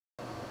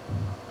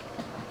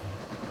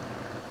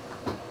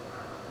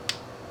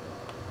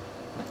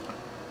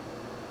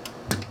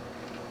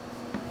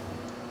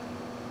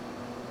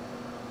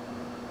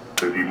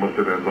Die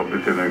musste dann so ein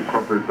bisschen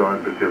entkoppelt sein,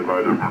 ein bisschen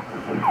weiter.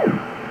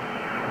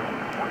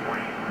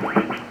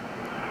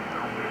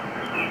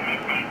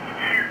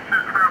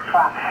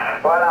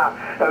 Voilà,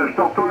 je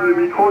te retourne le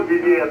micro,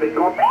 Didier, avec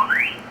grand...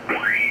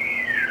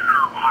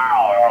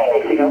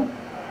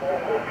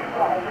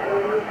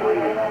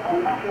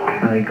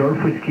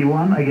 Golf Whiskey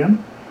 1 again.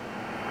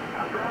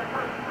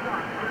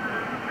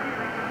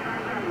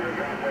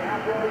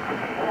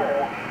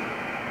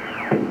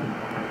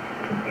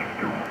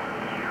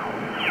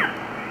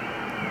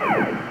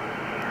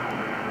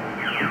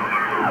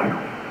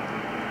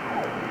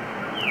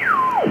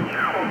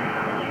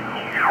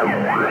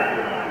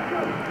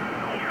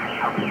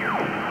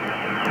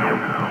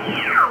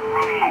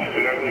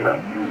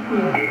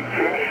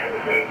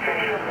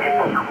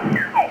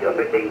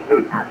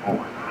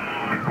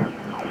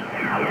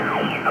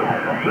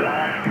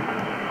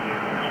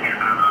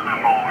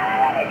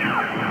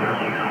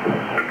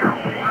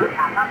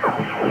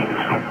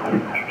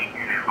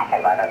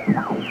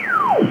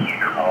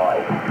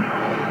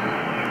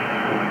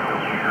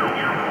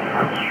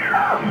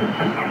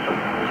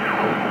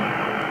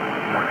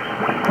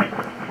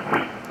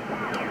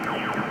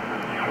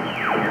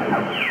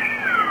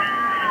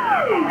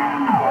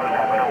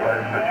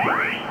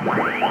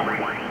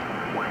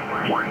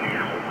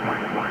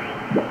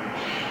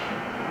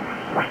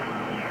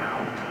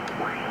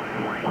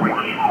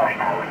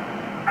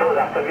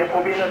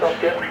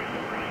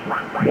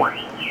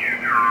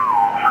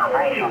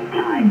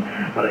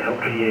 But I hope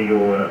to hear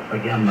you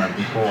again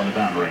before the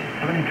boundary.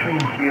 73.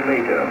 See you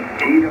later.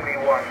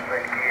 TW1,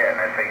 again,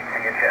 I think,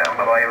 see you down.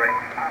 Bye-bye, Ring.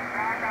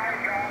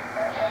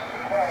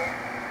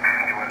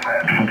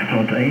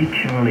 Foxtrot 8,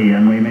 Charlie,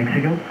 Henry,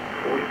 Mexico.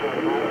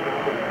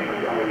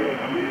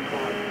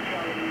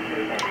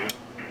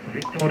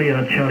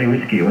 Victoria, Charlie,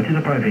 Whiskey. What is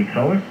the prefix?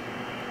 Over.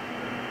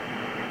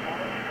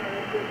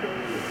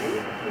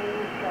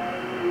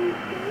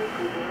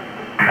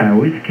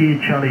 Whiskey,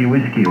 Charlie,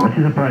 Whiskey. What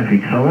is the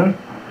prefix? Over.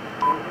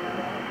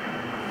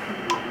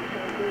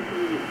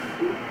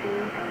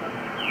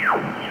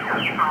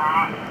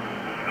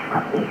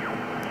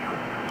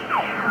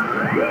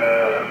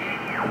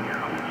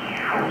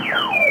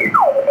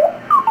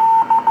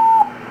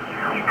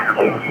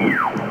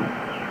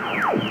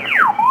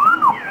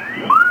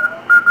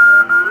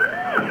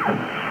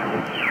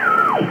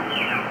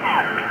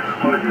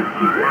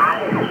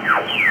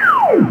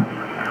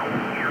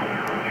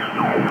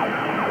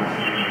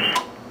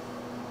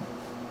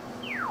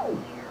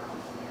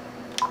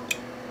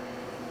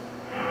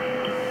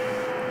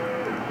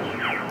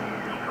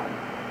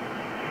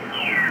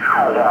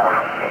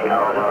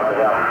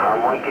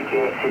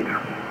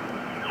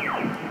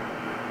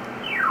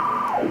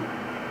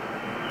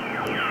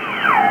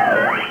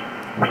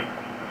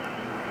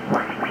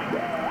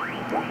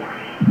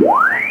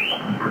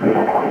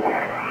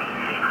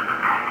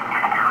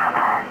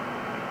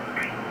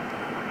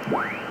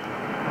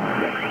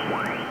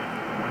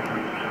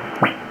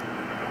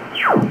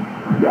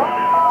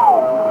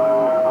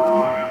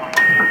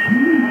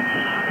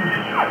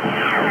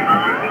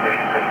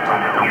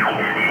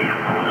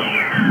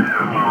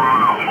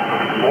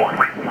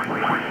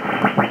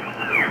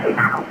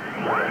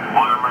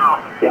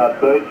 Ja,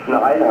 12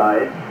 eine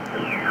Einheit.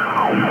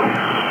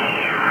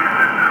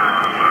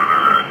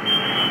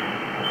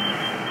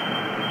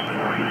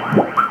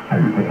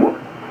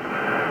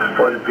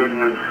 Und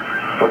bin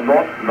von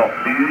Nord nach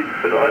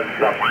Süd bedeutet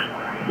Platz.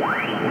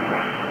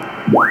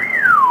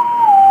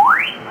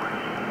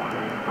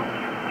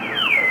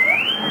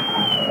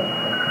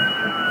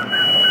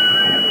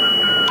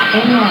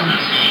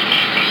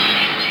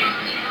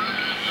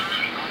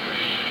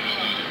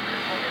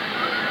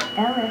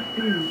 LSB.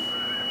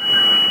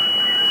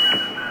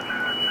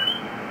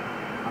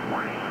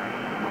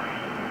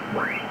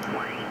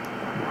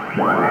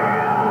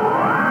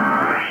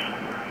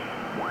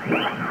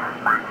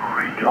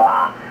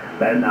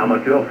 Beim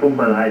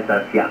Amateurfunkmann heißt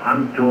das ja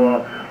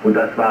Amtor und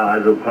das war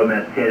also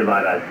kommerziell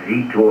war das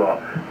Sitor.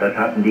 Das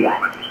hatten die.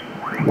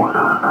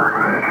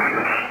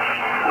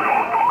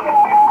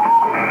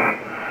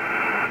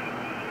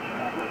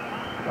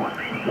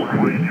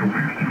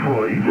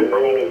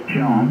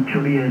 John,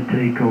 Juliet,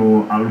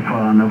 Echo,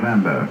 Alpha,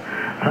 November.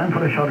 Time for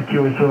the short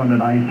QSO on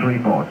the ice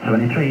report.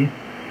 73.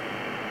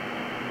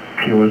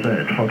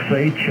 QSZ, Fox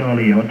 8,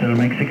 Charlie, Hotel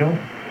Mexico.